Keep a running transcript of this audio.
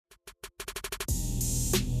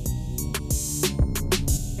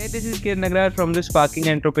Hey, this is Kiran Nagrar from the Sparking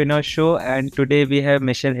Entrepreneur Show, and today we have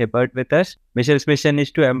Michelle Hibbert with us. Michelle's mission is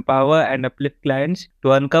to empower and uplift clients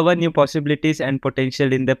to uncover new possibilities and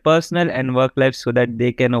potential in their personal and work life so that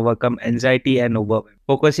they can overcome anxiety and overwhelm.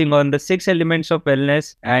 Focusing on the 6 elements of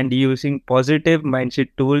wellness and using positive mindset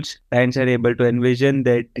tools, clients are able to envision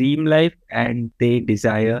their dream life and they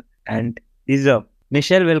desire and deserve.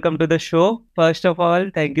 Michelle, welcome to the show. First of all,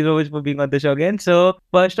 thank you so much for being on the show again. So,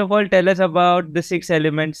 first of all, tell us about the 6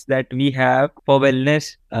 elements that we have for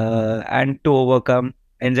wellness and to overcome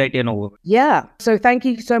anxiety and overwhelm. Yeah. So thank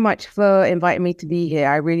you so much for inviting me to be here.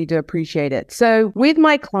 I really do appreciate it. So with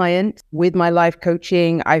my clients, with my life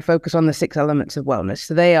coaching, I focus on the 6 elements of wellness.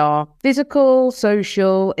 So they are physical,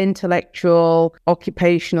 social, intellectual,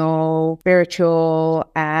 occupational, spiritual,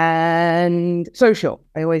 and social.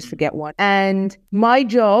 I always forget one. And my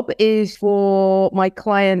job is for my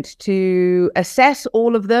clients to assess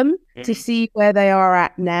all of them, to see where they are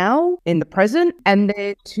at now in the present, and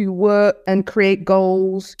then to work and create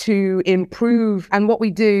goals to improve. And what we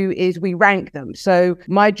do is we rank them. So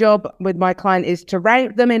my job with my client is to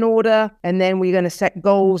rank them in order, and then we're going to set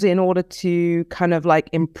goals in order to kind of like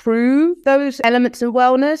improve those elements of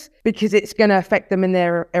wellness, because it's going to affect them in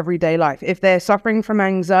their everyday life. If they're suffering from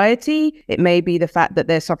anxiety, it may be the fact that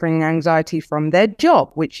they're suffering anxiety from their job,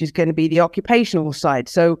 which is going to be the occupational side.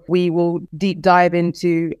 So we will deep dive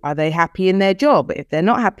into, are they happy in their job? If they're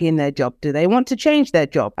not happy in their job, do they want to change their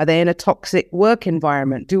job? Are they in a toxic work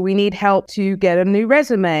environment? Do we need help to get a new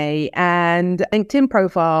resume and LinkedIn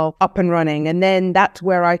profile up and running? And then that's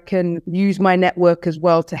where I can use my network as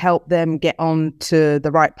well to help them get on to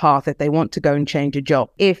the right path if they want to go and change a job.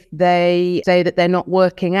 If they say that they're not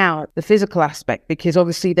working out, the physical aspect, because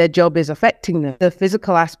obviously their job is affecting them, the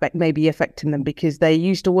physical aspect may be affecting them because they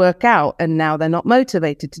used to work out and now they're not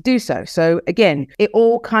motivated to do so. So again, it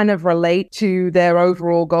all kind of relate to their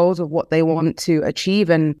overall goals of what they want to achieve,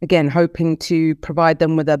 and again hoping to provide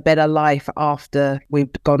them with a better life after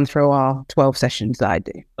we've gone through our 12 sessions that I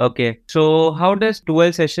do. Okay, so how does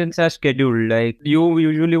 12 sessions are scheduled? Like, you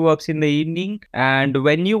usually works in the evening, and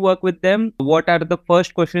when you work with them, what are the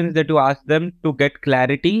first questions that you ask them to get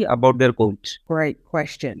clarity about their goals? Great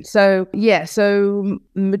question. So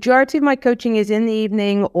majority of my coaching is in the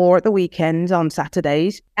evening or at the weekends on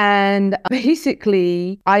Saturdays. And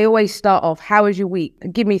basically, I always start off, how was your week?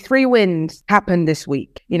 Give me 3 wins happened this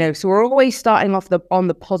week. So we're always starting off on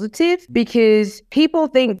the positive, because people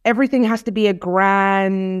think everything has to be a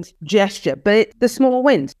grand gesture, but it's the small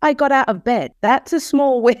wins. I got out of bed. That's a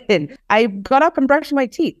small win. I got up and brushed my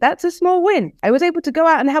teeth. That's a small win. I was able to go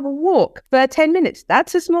out and have a walk for 10 minutes.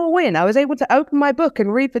 That's a small win. I was able to open my book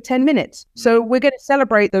and read for 10 minutes. So we're going to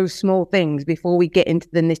celebrate those small things before we get into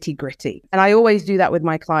the nitty gritty. And I always do that with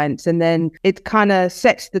my clients. And then it kind of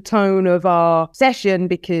sets the tone of our session,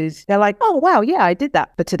 because they're like, oh, wow, yeah, I did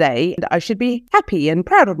that for today. And I should be happy and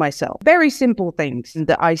proud of myself. Very simple things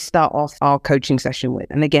that I start off our coaching session with.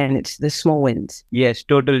 And again, it's the small wins. Yes,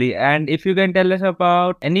 totally. And if you can tell us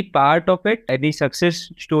about any part of it, any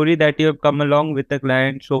success story that you have come along with the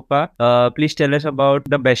client so far, please tell us about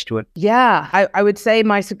the best one. Yeah, I would say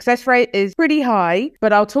my success rate is pretty high,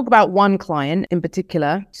 but I'll talk about one client in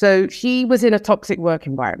particular. So she was in a toxic work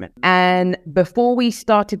environment. And before we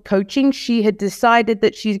started coaching, she had decided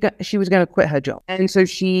that she was going to quit her job. And so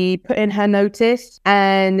she put in her notice,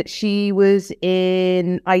 and she was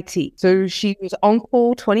in IT. So she was on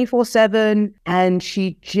call 24/7, and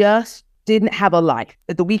she just didn't have a life.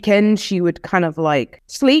 At the weekend, she would kind of like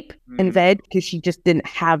sleep in bed because she just didn't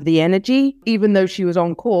have the energy. Even though she was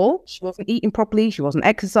on call, she wasn't eating properly, she wasn't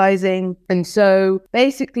exercising. And so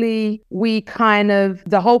basically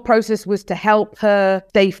the whole process was to help her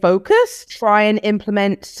stay focused, try and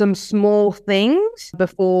implement some small things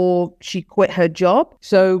before she quit her job.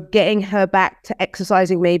 So getting her back to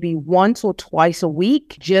exercising maybe once or twice a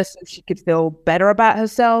week, just so she could feel better about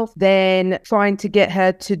herself. Then trying to get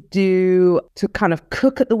her to kind of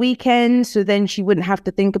cook at the weekend, so then she wouldn't have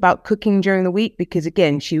to think about cooking during the week, because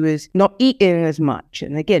again, she was not eating as much,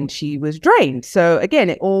 and again, she was drained. So again,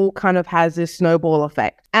 it all kind of has this snowball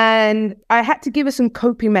effect. And I had to give her some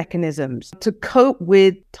coping mechanisms to cope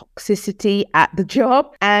with toxicity at the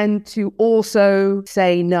job, and to also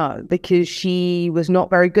say no, because she was not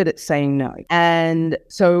very good at saying no. And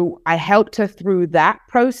so I helped her through that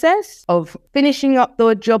process of finishing up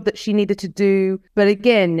the job that she needed to do. But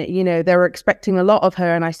again, they were expecting a lot of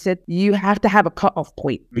her. And I said, you have to have a cutoff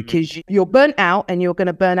point, because you're burnt out and you're going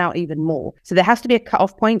to burn out even more. So there has to be a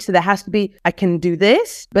cutoff point. So there has to be, I can do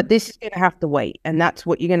this, but this is going to have to wait. And that's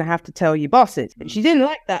what you're going to have to tell your bosses. And she didn't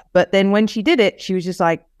like that. But then when she did it, she was just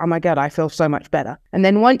like, oh my God, I feel so much better. And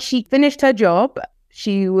then once she finished her job,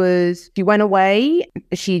 She went away.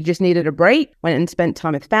 She just needed a break, went and spent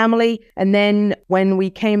time with family. And then when we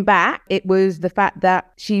came back, it was the fact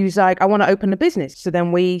that she was like, I want to open a business. So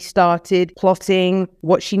then we started plotting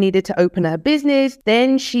what she needed to open her business.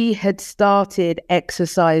 Then she had started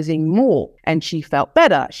exercising more and she felt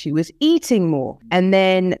better. She was eating more. And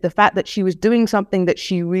then the fact that she was doing something that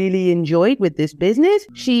she really enjoyed with this business,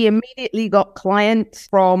 she immediately got clients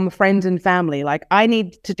from friends and family. Like, I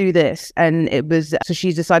need to do this. And so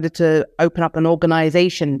she's decided to open up an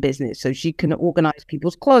organization business so she can organize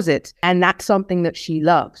people's closets. And that's something that she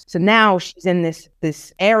loves. So now she's in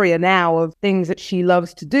this area now of things that she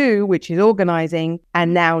loves to do, which is organizing.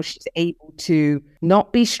 And now she's able to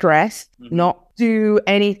not be stressed, not do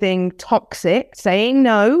anything toxic, saying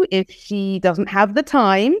no if she doesn't have the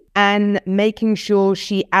time, and making sure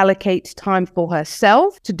she allocates time for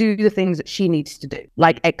herself to do the things that she needs to do,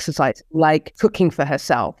 like exercise, like cooking for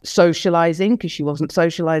herself, socializing, because she wasn't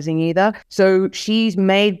socializing either. So she's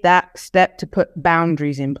made that step to put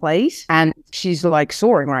boundaries in place, and she's like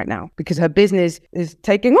soaring right now because her business is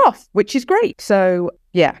taking off, which is great. So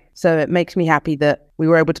yeah, so it makes me happy that we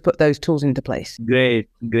were able to put those tools into place. Great.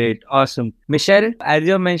 Awesome. Michelle, as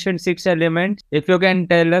you mentioned 6 elements, if you can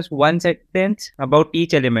tell us one sentence about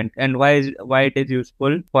each element and why it is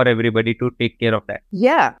useful for everybody to take care of that.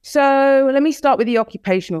 Yeah. So let me start with the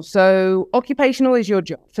occupational. So occupational is your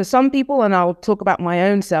job. For some people, and I'll talk about my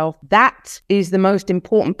own self, that is the most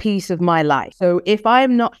important piece of my life. So if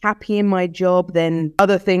I'm not happy in my job, then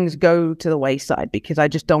other things go to the wayside because I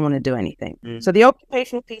just don't want to do anything. So the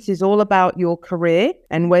occupational piece is all about your career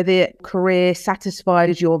and whether career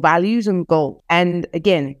satisfies your values and goals. And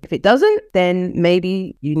again, if it doesn't, then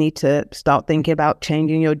maybe you need to start thinking about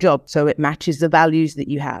changing your job so it matches the values that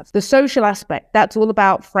you have. The social aspect, that's all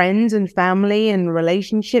about friends and family and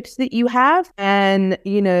relationships that you have and,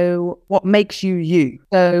 you know, what makes you you.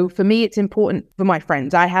 So for me, it's important for my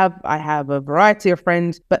friends. I have a variety of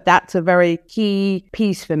friends, but that's a very key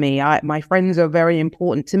piece for me. My friends are very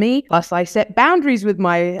important to me. Plus, I set boundaries with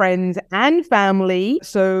my friends and family.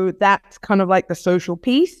 So that's kind of like the social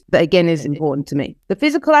piece that again is important to me. The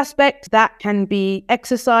physical aspect, that can be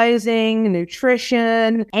exercising,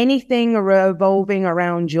 nutrition, anything revolving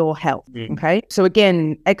around your health. Okay. So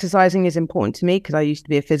again, exercising is important to me because I used to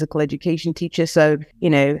be a physical education teacher. So,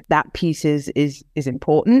 you know, that piece is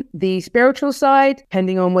important. The spiritual side,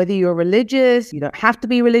 depending on whether you're religious, you don't have to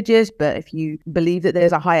be religious, but if you believe that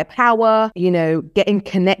there's a higher power, you know, getting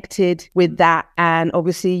connected with that, and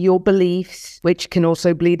obviously your beliefs, which can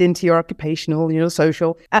also bleed into your occupational, your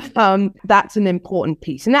social, that's an important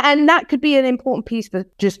piece. And that could be an important piece for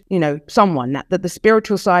just, you know, someone, that the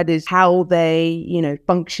spiritual side is how they, you know,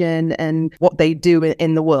 function and what they do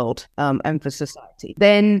in the world, and for society.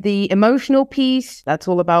 Then the emotional piece, that's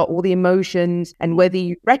all about all the emotions and whether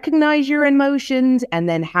you recognize your emotions and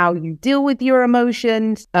then how you deal with your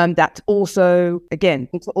emotions. That's also, again,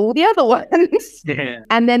 it's all the other ones. Yeah.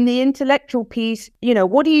 And then the intellectual piece, you know,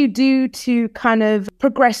 what do you do to kind of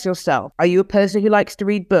progress yourself? Are you a person who likes to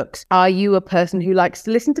read books? Are you a person who likes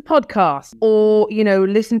to listen to podcasts or, you know,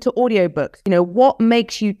 listen to audiobooks? You know, what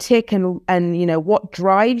makes you tick and, you know, what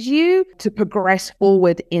drives you to progress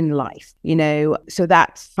forward in life? You know, so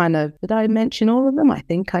that's kind of, did I mention all of them? I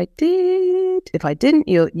think I did. If I didn't,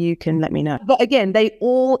 you can let me know. But again, they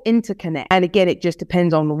all interconnect. And again, it just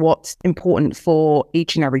depends on what's important for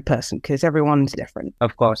each and every person because everyone's different.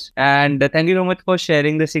 Of course. And thank you so much for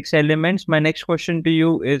sharing the 6 elements. My next question to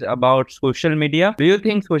you is about social media. Do you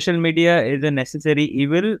think social media is a necessary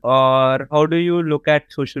evil, or how do you look at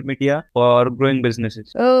social media for growing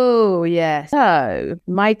businesses? Oh, yes. So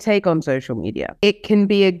my take on social media, it can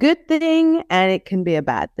be a good thing and it can be a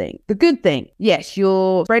bad thing. The good thing, yes,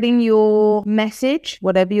 you're spreading your message,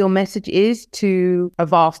 whatever your message is, to a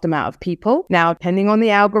vast amount of people. Now, depending on the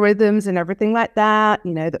algorithms and everything like that,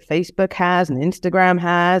 you know, that Facebook has and Instagram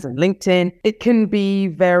has and LinkedIn, it can be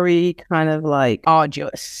very kind of like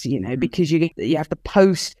arduous, you know, because you have to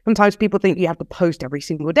post. Sometimes people think you have to post every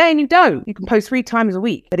single day and you don't. You can post 3 times a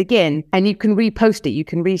week. But again, and you can repost it, you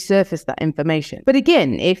can resurface that information. But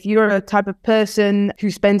again, if you're a type of person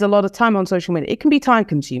who spends a lot of time on social media, it can be time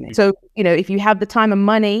consuming. So, you know, if you have the time and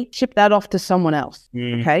money, ship that off to someone else.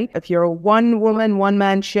 Okay. If you're a one woman, one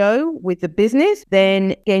man show with a business,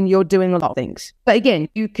 then again, you're doing a lot of things. But again,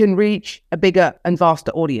 you can reach a bigger and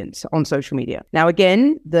vaster audience on social media. Now,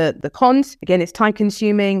 again, the cons, again, it's time time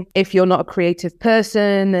consuming. If you're not a creative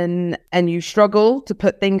person and you struggle to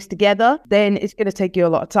put things together, then it's going to take you a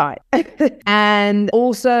lot of time. And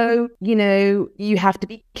also, you have to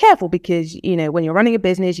be careful because, when you're running a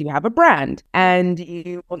business, you have a brand and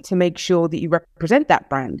you want to make sure that you represent that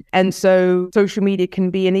brand. And so social media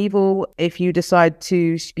can be an evil if you decide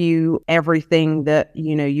to spew everything that,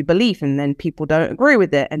 you believe, and then people don't agree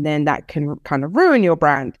with it. And then that can kind of ruin your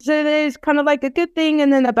brand. So there's kind of like a good thing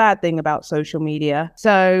and then a bad thing about social media.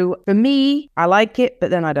 So for me, I like it, but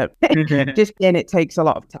then I don't. Just then it takes a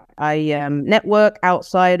lot of time. I network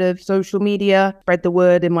outside of social media, spread the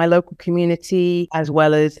word in my local community, as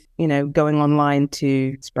well as, going online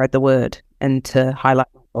to spread the word and to highlight.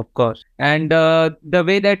 Of course. And the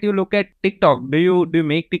way that you look at TikTok, do you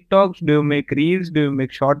make TikToks? Do you make reels? Do you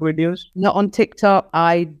make short videos? Not on TikTok.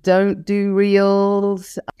 I don't do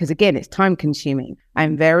reels because, again, it's time consuming.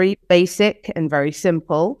 I'm very basic and very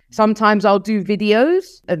simple. Sometimes I'll do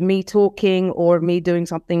videos of me talking or me doing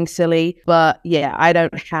something silly. But yeah, I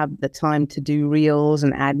don't have the time to do reels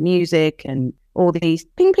and add music and all these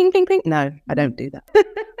ping, ping, ping, ping. No, I don't do that.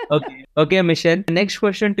 Okay, Michelle. The next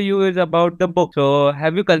question to you is about the book. So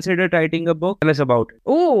have you considered writing a book? Tell us about it.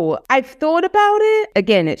 Oh, I've thought about it.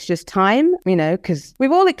 Again, it's just time, because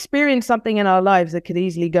we've all experienced something in our lives that could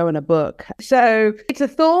easily go in a book. So it's a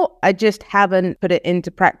thought. I just haven't put it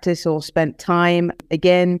into practice or spent time.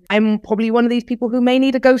 Again, I'm probably one of these people who may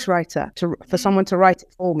need a ghostwriter for someone to write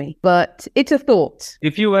it for me, but it's a thought.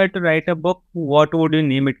 If you were to write a book, what would you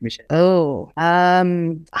name it, Michelle? Oh,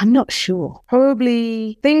 I'm not sure.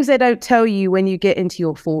 Probably things they don't tell you when you get into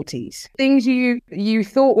your 40s. Things you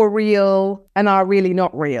thought were real and are really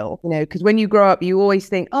not real. Because when you grow up, you always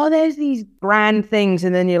think, oh, there's these grand things.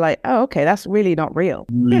 And then you're like, oh, okay, that's really not real.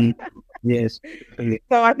 Yes.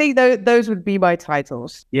 So I think those would be my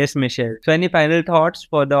titles. Yes, Michelle. So any final thoughts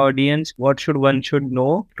for the audience? What should one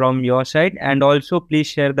know from your side? And also please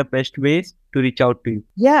share the best ways to reach out to you.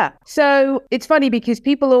 Yeah. So it's funny because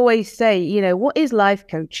people always say, what is life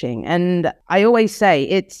coaching? And I always say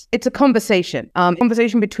it's a conversation,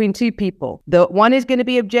 conversation between two people. The one is going to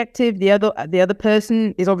be objective. The other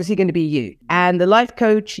person is obviously going to be you. And the life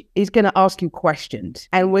coach is going to ask you questions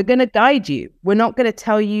and we're going to guide you. We're not going to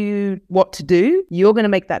tell you what to do. You're going to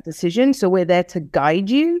make that decision. So we're there to guide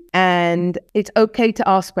you, and it's okay to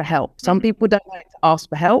ask for help. Some people don't like to ask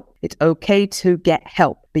for help. It's okay to get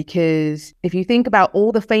help. Because if you think about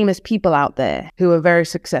all the famous people out there who are very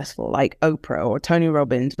successful, like Oprah or Tony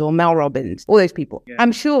Robbins or Mel Robbins, all those people,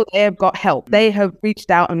 I'm sure they have got help. They have reached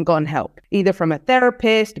out and gotten help, either from a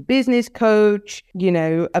therapist, a business coach,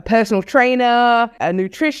 a personal trainer, a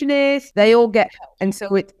nutritionist. They all get help. And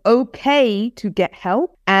so it's okay to get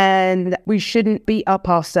help, and we shouldn't beat up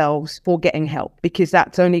ourselves for getting help because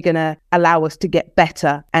that's only going to allow us to get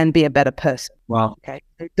better and be a better person. Wow. Okay.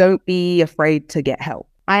 So don't be afraid to get help.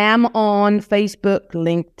 I am on Facebook,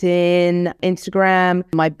 LinkedIn, Instagram.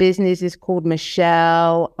 My business is called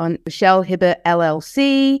Michelle Hibbert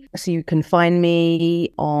LLC. So you can find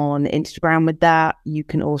me on Instagram with that. You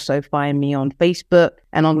can also find me on Facebook,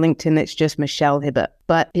 and on LinkedIn, it's just Michelle Hibbert.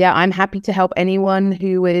 But yeah, I'm happy to help anyone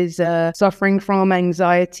who is suffering from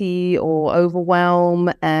anxiety or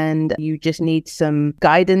overwhelm, and you just need some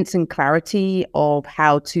guidance and clarity of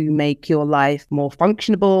how to make your life more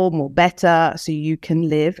functionable, more better, so you can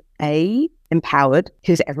live empowered,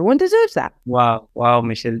 because everyone deserves that. Wow,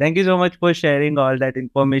 Michelle. Thank you so much for sharing all that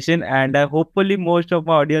information, and hopefully most of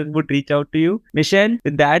my audience would reach out to you. Michelle,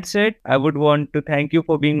 with that said, I would want to thank you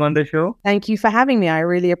for being on the show. Thank you for having me. I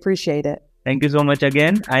really appreciate it. Thank you so much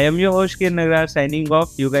again. I am your host, Kiran Nagar, signing off.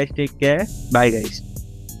 You guys take care. Bye, guys.